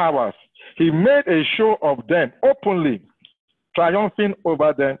and powers, he made a show of them openly, triumphing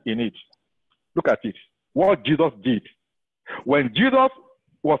over them in it. Look at it. What Jesus did. When Jesus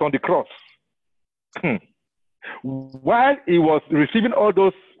was on the cross, while he was receiving all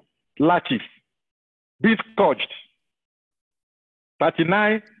those lashes, being scourged,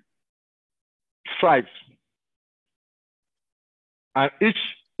 39 stripes, and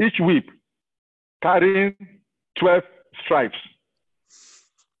each whip carrying 12 stripes.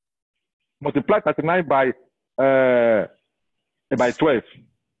 Multiply 39 by 12.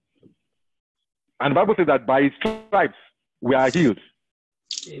 And the Bible says that by his stripes we are healed.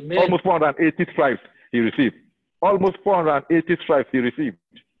 Amen. Almost 480 stripes he received. Almost 480 stripes he received.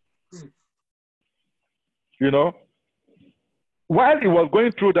 You know? While he was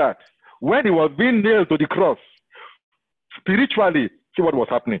going through that, when he was being nailed to the cross, spiritually, see what was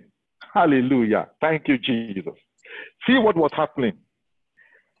happening. Hallelujah. Thank you, Jesus. See what was happening.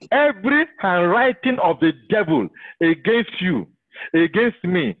 Every handwriting of the devil against you, against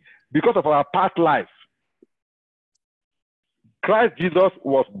me, because of our past life, Christ Jesus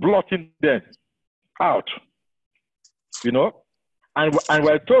was blotting them out. You know? And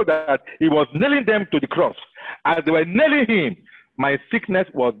we're told that he was nailing them to the cross. As they were nailing him, my sickness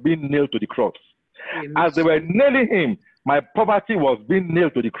was being nailed to the cross. Amen. As they were nailing him, my poverty was being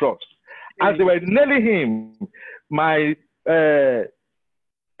nailed to the cross. As they were nailing him, my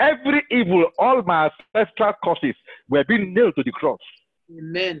every evil, all my ancestral causes were being nailed to the cross.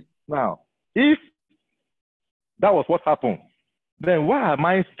 Amen. Now, if that was what happened, then why am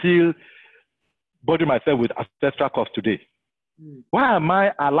I still bothering myself with ancestral cause today? Why am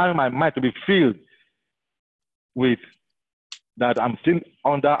I allowing my mind to be filled with that I'm still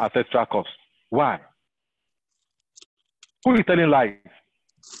under ancestral cause? Why? Who is telling lies?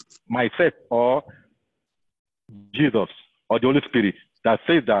 Myself or Jesus or the Holy Spirit that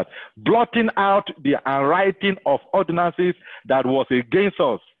says that blotting out the handwriting of ordinances that was against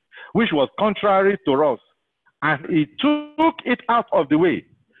us, which was contrary to us, and he took it out of the way,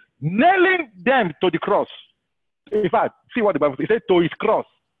 nailing them to the cross. In fact, see what the Bible says. It said to his cross.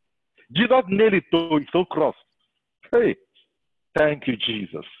 Jesus nailed it to his own cross. Hey, thank you,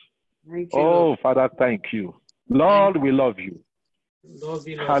 Jesus. Thank you, Oh, Lord. Father, thank you. Lord, we love you. Love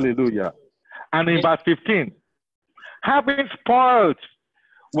you, Lord. Hallelujah. And in verse 15, having spoiled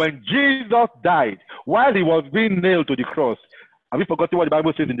when Jesus died, while he was being nailed to the cross, have you forgotten what the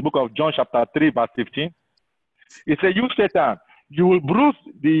Bible says in the book of John chapter 3, verse 15? It says, you Satan, you will bruise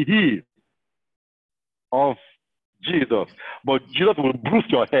the heel of Jesus, but Jesus will bruise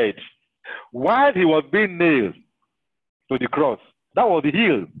your head. While he was being nailed to the cross, that was the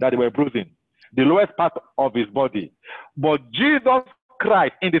heel that they were bruising, the lowest part of his body. But Jesus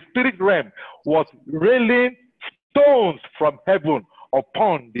Christ in the spirit realm was railing stones from heaven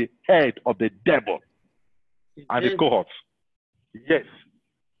upon the head of the devil and his cohorts. Yes,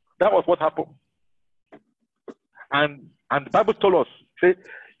 that was what happened. And the Bible told us, say,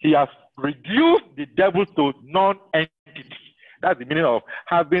 he has reduced the devil to non-entity. That's the meaning of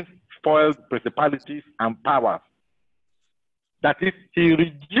having spoiled principalities and powers. That is, he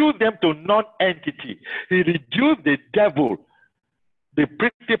reduced them to non-entity. He reduced the devil, the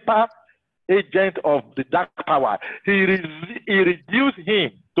principal agent of the dark power. He reduced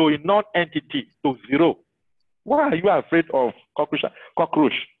him to a non-entity, to zero. Why are you afraid of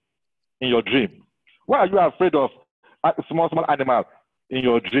cockroach in your dream? Why are you afraid of a small animal in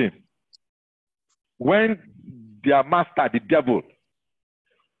your dream? When their master, the devil,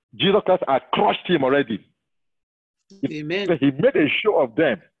 Jesus Christ had crushed him already. Amen. He made a show of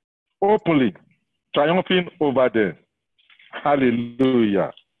them openly, triumphing over them.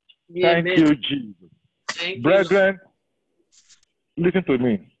 Hallelujah. Amen. Thank you, Jesus. Thank you, Brethren, listen to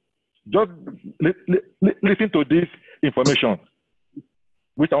me. Just listen to this information,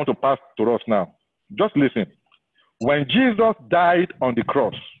 which I want to pass to us now. Just listen. When Jesus died on the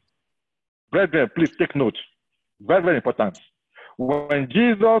cross, brethren, please take note. Very, very important. When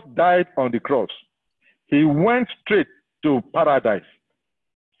Jesus died on the cross, he went straight to paradise,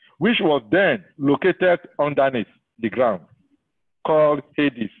 which was then located underneath the ground, called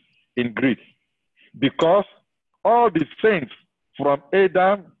Hades in Greek, because all the saints from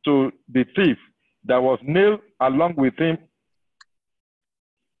Adam to the thief that was nailed along with him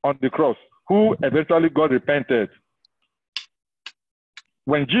on the cross, who eventually got repented.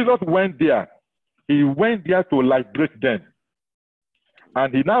 When Jesus went there, he went there to liberate them.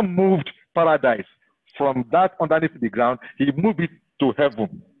 And he now moved paradise from that underneath the ground. He moved it to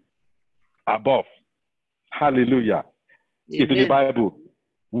heaven above. Hallelujah. Amen. It's in the Bible,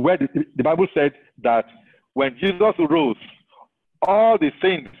 where the Bible said that when Jesus rose, all the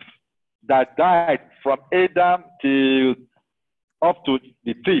saints that died from Adam till up to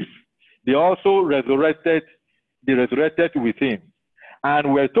the thief, they also resurrected. They resurrected with him.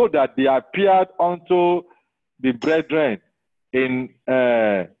 And we're told that they appeared unto the brethren in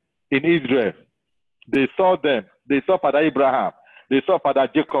Israel. They saw them. They saw Father Abraham. They saw Father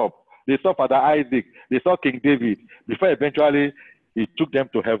Jacob. They saw Father Isaac. They saw King David. Before eventually he took them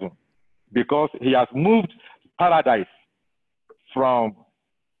to heaven, because he has moved paradise from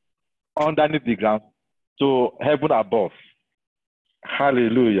underneath the ground to heaven above.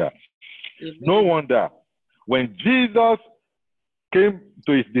 Hallelujah. Amen. No wonder when Jesus came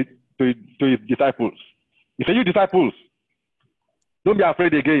to his disciples, he said, "You disciples, don't be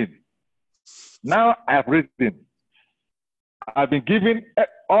afraid again. Now I have risen. I've been given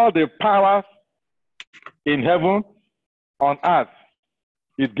all the powers in heaven, on earth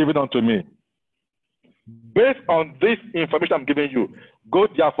is given unto me. Based on this information I'm giving you, go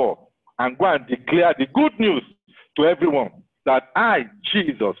therefore and go and declare the good news to everyone that I,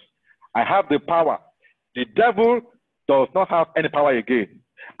 Jesus, I have the power. The devil does not have any power again.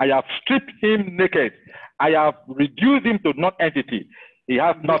 I have stripped him naked. I have reduced him to non-entity. He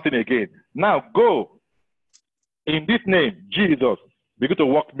has nothing again. Now go in this name, Jesus, begin to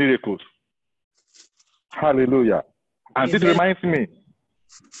work miracles." Hallelujah. And Amen. this reminds me,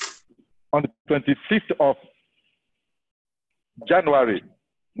 on the 25th of January,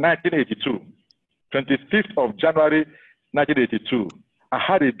 1982, 25th of January, 1982, I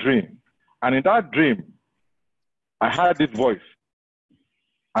had a dream. And in that dream, I heard this voice.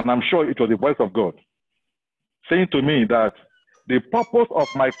 And I'm sure it was the voice of God saying to me that the purpose of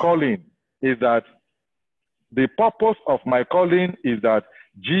my calling is that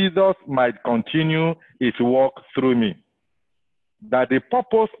Jesus might continue his work through me. That the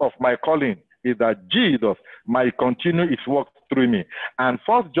purpose of my calling is that Jesus might continue his work through me. And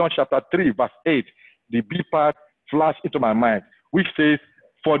 1 John chapter 3, verse 8, the B part flashed into my mind, which says,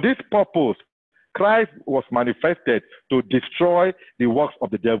 "For this purpose, Christ was manifested to destroy the works of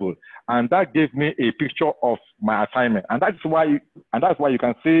the devil." And that gave me a picture of my assignment. And that's why you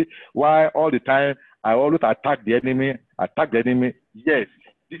can see why all the time I always attack the enemy. Yes,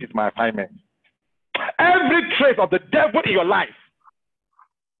 this is my assignment. Every trace of the devil in your life,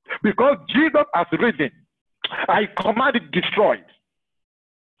 because Jesus has risen, I command it destroyed.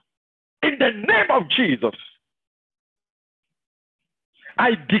 In the name of Jesus,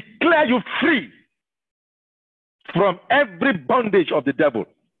 I declare you free from every bondage of the devil.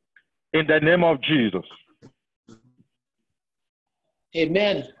 In the name of Jesus.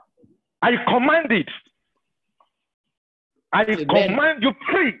 Amen. I command it. I Amen. command you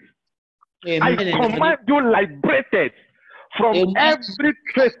free. Amen. I command you liberated from Amen. every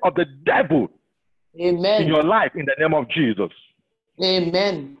trace of the devil Amen. in your life in the name of Jesus.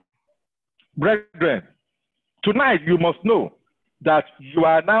 Amen. Brethren, tonight you must know that you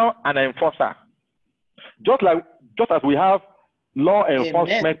are now an enforcer. Just as we have law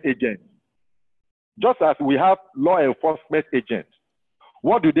enforcement agents. Just as we have law enforcement agents.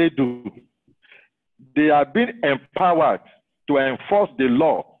 What do? They are being empowered to enforce the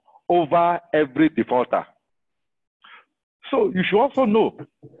law over every defaulter. So you should also know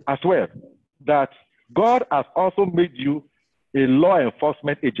as well that God has also made you a law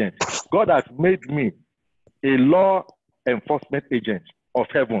enforcement agent. God has made me a law enforcement agent of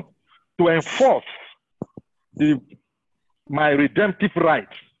heaven to enforce my redemptive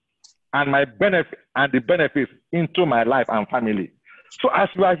rights and my benefit and the benefits into my life and family. So as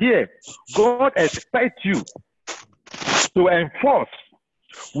you are here, God expects you to enforce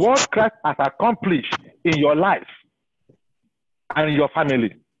what Christ has accomplished in your life and in your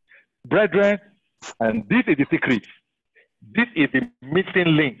family. Brethren, and this is the secret. This is the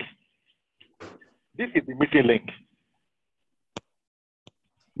missing link. This is the missing link.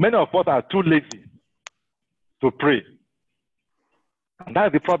 Many of us are too lazy to pray. And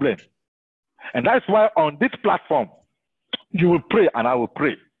that's the problem. And that's why on this platform, You will pray and I will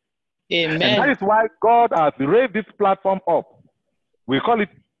pray. Amen. And that is why God has raised this platform up. We call it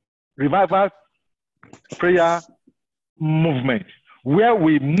Revival Prayer Movement, where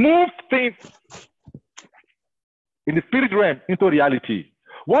we move things in the spirit realm into reality.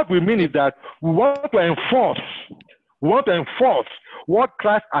 What we mean is that we want to enforce what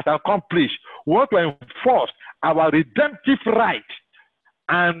Christ has accomplished. We want to enforce our redemptive right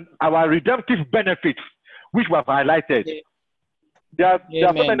and our redemptive benefits, which we have highlighted. There are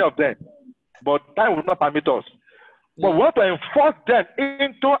so many of them, but that will not permit us. But we want to enforce them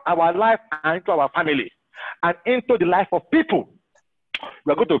into our life and into our family and into the life of people.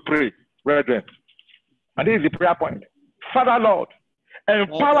 We are going to pray, brethren. And this is the prayer point. Father, Lord,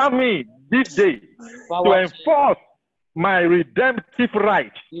 empower me this day to enforce my redemptive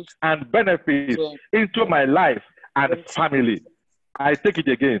right and benefits into my life and family. I take it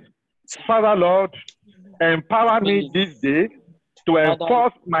again. Father, Lord, empower me this day to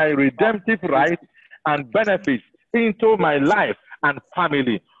enforce my redemptive right and benefits into my life and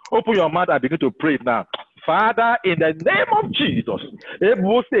family. Open your mouth and begin to pray now. Father, in the name of Jesus,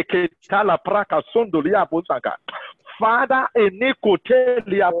 Father,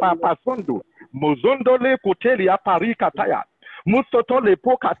 enikotelia papasondo, mozondole kotelia parikataya, musotole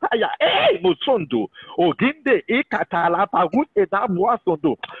pokataya, musondo, oginde ikatala pagut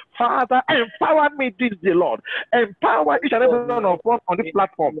edamuasondo. Father, empower me this day, Lord. Empower each and every one of us on this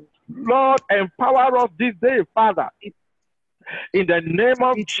platform. Lord, empower us this day, Father. In the name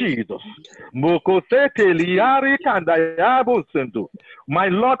of Jesus. My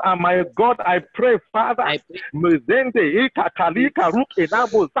Lord and my God, I pray, Father.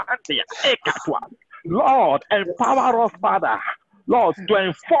 Lord, empower us, Father. Lord, to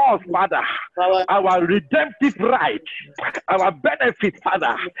enforce, Father, our redemptive right, our benefit,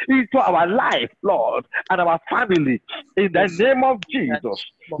 Father, into our life, Lord, and our family. In the name of Jesus.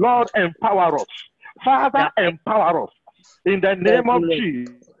 Lord, empower us. Father, empower us. In the name of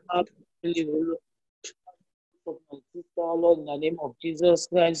Jesus. Lord, in the name of Jesus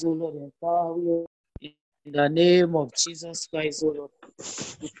Christ, O Lord, empower you. In the name of Jesus Christ, O Lord,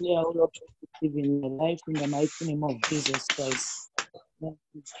 declare, O Lord, in your life in the mighty name of Jesus Christ. Thank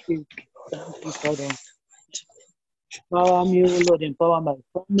you, Father. Empower me, O Lord, empower my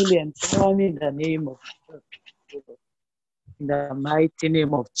family, empower me in the name of Jesus. In the mighty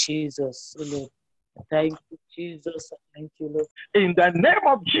name of Jesus, O Lord. Thank you, Jesus. Thank you, Lord. In the name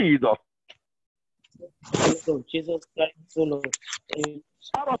of Jesus. Of Jesus Christ, O Lord. In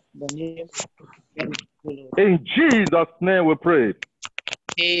the name of Jesus, O Lord. In Jesus' name we pray.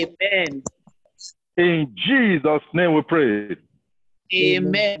 Amen. In Jesus' name we pray.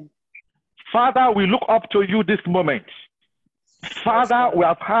 Amen. Father, we look up to you this moment. Father, we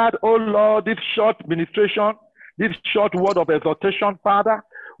have had, oh Lord, this short ministration, this short word of exhortation, Father.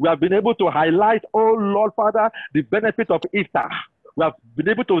 We have been able to highlight, oh Lord, Father, the benefit of Easter. We have been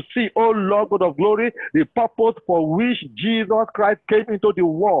able to see, oh Lord God of glory, the purpose for which Jesus Christ came into the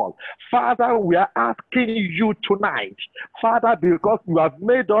world. Father, we are asking you tonight, Father, because you have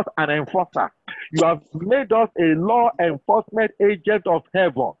made us an enforcer. You have made us a law enforcement agent of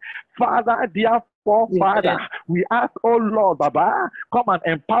heaven. Father, therefore, Father, we ask, oh Lord, Baba, come and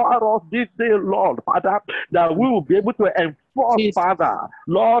empower us this day, Lord, Father, that we will be able to enforce, Father,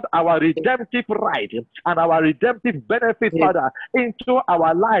 Lord, our redemptive right and our redemptive benefit, Father, into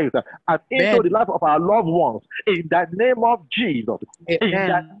our lives and into the life of our loved ones. In the name of Jesus. In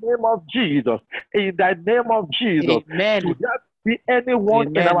the name of Jesus. In the name of Jesus. Should there be anyone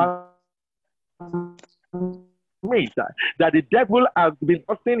in our midst that the devil has been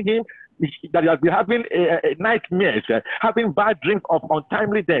asking him, that he has been having nightmares, having bad dreams of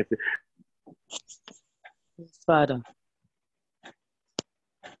untimely death? Father.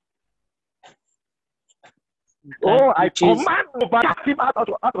 Oh, I command over him out of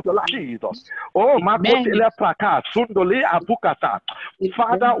your life, Jesus. Oh, Sundoli Abukata.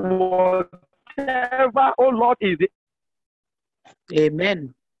 Father, whatever, oh Lord, is it.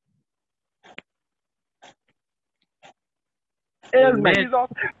 Amen. Amen. Jesus,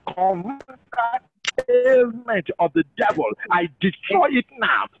 command that ailment of the devil. I destroy it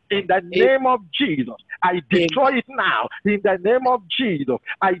now in the name of Jesus. I destroy it now in the name of Jesus.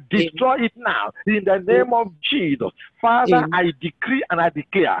 I destroy it now in the name of Jesus. Father, I decree and I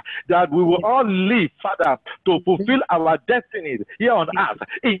declare that we will all live, Father, to fulfill our destinies here on earth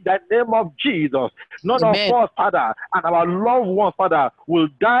in the name of Jesus. None of us, Father, and our loved ones, Father, will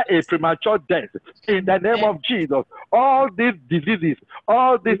die a premature death in the name of Jesus. All these diseases,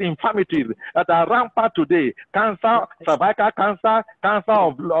 all these infirmities that are around rampant today. Cancer, cervical cancer, cancer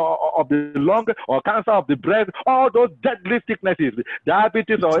of the lung, or cancer of the breast, all those deadly sicknesses,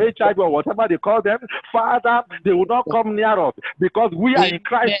 diabetes or HIV or whatever they call them, Father, they will not come near us because we are in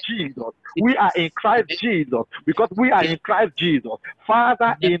Christ Jesus. We are in Christ Jesus because we are in Christ Jesus.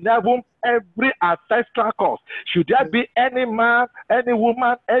 Father, in heaven, every ancestral cause, should there be any man, any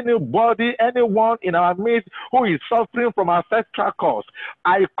woman, anybody, anyone in our midst who is suffering from ancestral cause,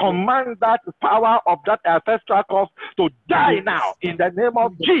 I command that power of that ancestral cause to die now in the name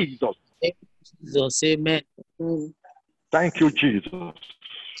of Jesus. Jesus, amen. Thank you, Jesus.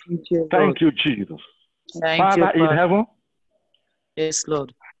 Thank you, Jesus. Thank Father you, in heaven, yes,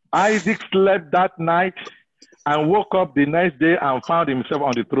 Lord. Isaac slept that night and woke up the next day and found himself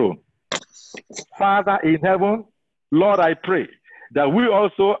on the throne. Father in heaven, Lord, I pray that we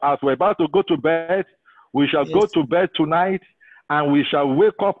also, as we're about to go to bed, we shall go to bed tonight and we shall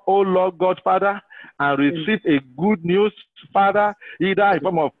wake up, oh Lord God, Father, and receive a good news, Father, either in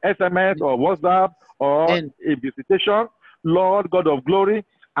form of SMS or WhatsApp or a visitation, Lord God of glory,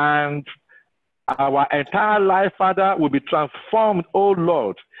 and our entire life, Father, will be transformed, oh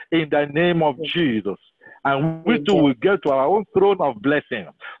Lord, in the name of Jesus. And we too will get to our own throne of blessing,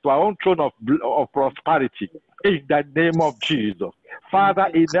 to our own throne of prosperity, in the name of Jesus. Father,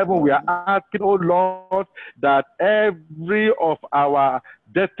 in heaven, we are asking, oh Lord, that every of our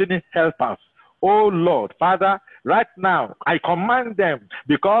destiny helpers, oh Lord, Father, right now, I command them,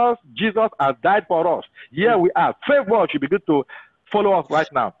 because Jesus has died for us. Here we are. Favor should begin to follow us right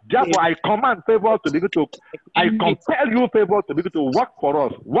now. Therefore, I command favor to begin to, I compel you favor to begin to work for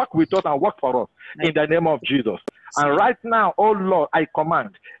us, work with us and work for us in the name of Jesus. And right now, oh Lord, I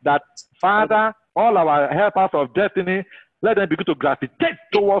command that, Father, all our helpers of destiny, let them begin to gravitate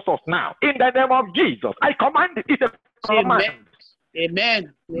towards us now in the name of Jesus. I command it. It's a command.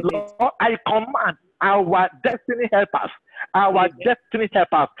 Amen. Lord, I command our destiny helpers,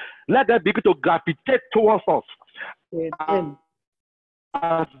 let them begin to gravitate towards us. Amen.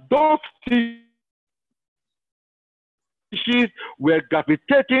 As those fishes were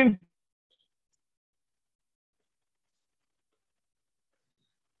gravitating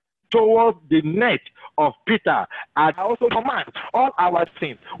towards the net of Peter, and I also command all our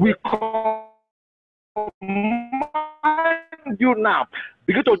sins. We command you now,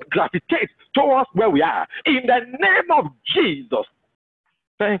 begin to gravitate towards where we are in the name of Jesus.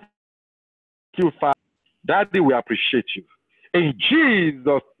 Thank you, Father. Daddy, we appreciate you. In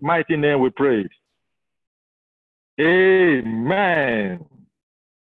Jesus' mighty name we pray. Amen.